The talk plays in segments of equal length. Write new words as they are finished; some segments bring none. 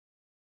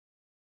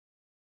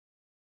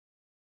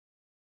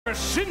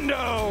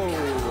Shindo.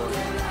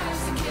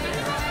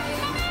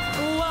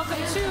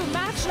 Welcome to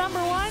match number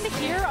 1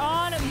 here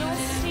on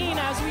Milstein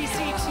as we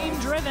see Team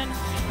Driven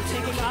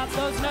taking up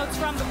those notes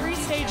from the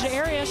pre-stage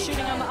area,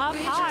 shooting them up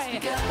high.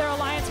 Their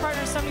alliance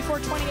partner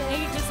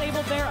 7428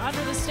 disabled there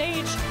under the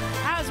stage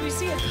as we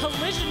see a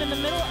collision in the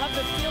middle of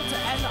the field to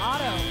end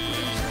auto.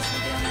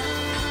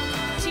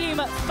 Team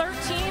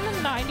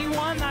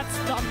 1391, that's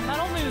the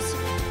Metal Moose,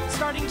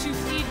 starting to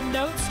feed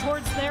notes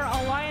towards their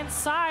alliance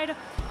side.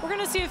 We're going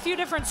to see a few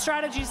different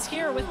strategies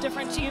here with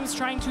different teams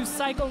trying to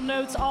cycle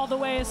notes all the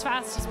way as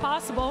fast as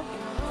possible,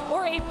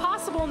 or a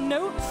possible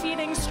note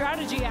feeding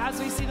strategy as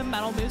we see the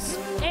Metal Moose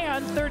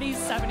and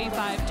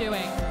 3075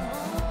 doing.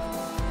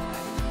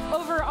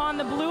 Over on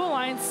the Blue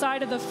Alliance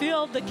side of the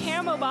field, the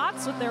Camo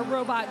Bots with their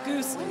Robot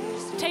Goose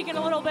taking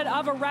a little bit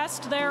of a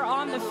rest there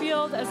on the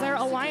field as their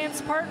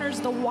alliance partners,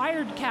 the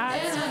Wired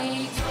Cats,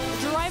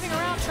 driving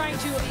around trying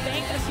to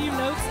bank a few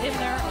notes in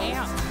their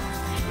amp.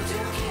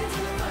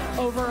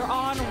 Over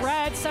on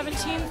Red,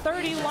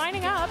 1730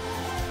 lining up,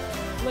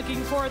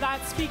 looking for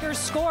that speaker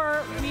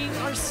score. We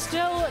are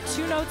still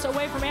 2 notes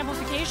away from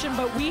amplification,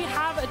 but we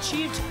have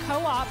achieved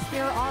co-op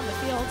here on the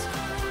field.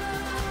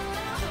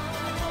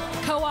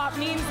 Co-op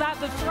means that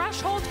the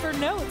threshold for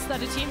notes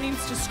that a team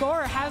needs to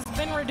score has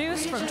been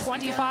reduced from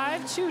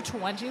 25 to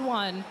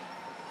 21.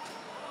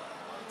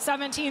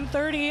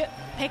 1730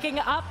 picking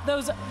up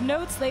those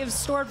notes they've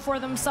stored for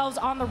themselves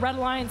on the Red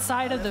Alliance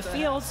side of the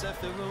field.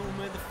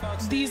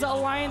 These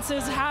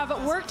alliances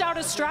have worked out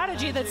a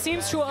strategy that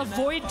seems to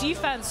avoid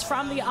defense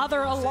from the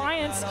other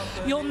alliance.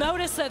 You'll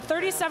notice that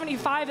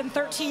 3075 and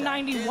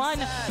 1391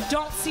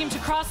 don't seem to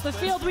cross the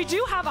field. We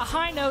do have a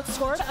high note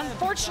scored.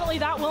 Unfortunately,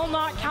 that will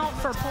not count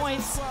for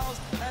points,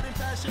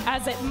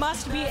 as it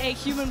must be a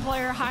human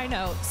player high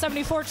note.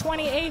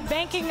 7428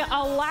 banking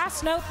a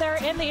last note there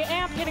in the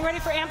amp, getting ready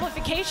for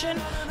amplification.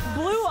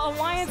 Blue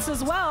Alliance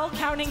as well,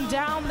 counting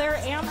down their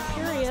amp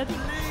period.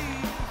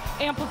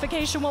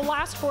 Amplification will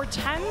last for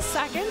 10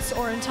 seconds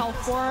or until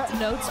 4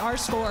 notes are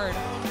scored.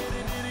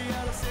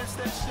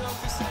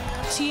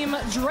 Team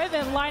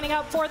Driven lining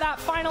up for that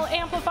final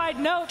amplified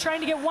note,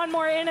 trying to get one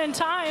more in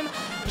time.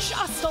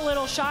 Just a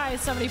little shy,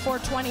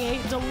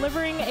 7428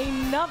 delivering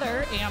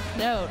another amp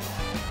note.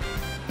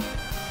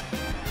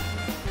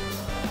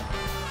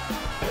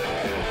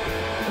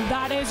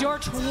 That is your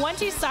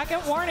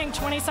 20-second warning.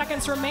 20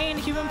 seconds remain.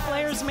 Human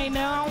players may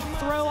now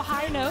throw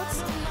high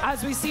notes,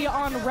 as we see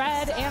on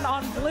Red and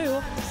on Blue.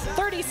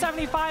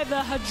 3075, the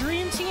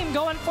Hadream team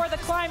going for the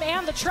climb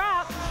and the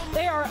trap.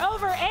 They are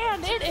over,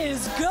 and it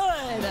is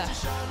good.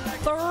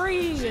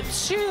 3,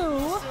 2,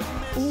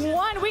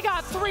 1. We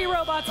got 3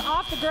 robots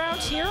off the ground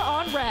here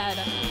on Red.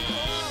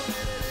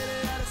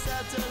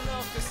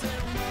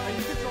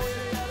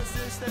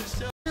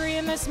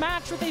 In this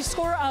match with a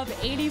score of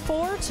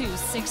 84 to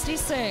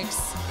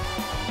 66.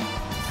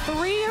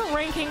 3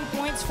 ranking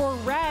points for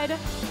Red,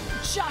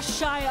 just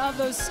shy of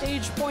those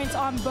stage points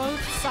on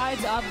both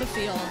sides of the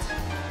field.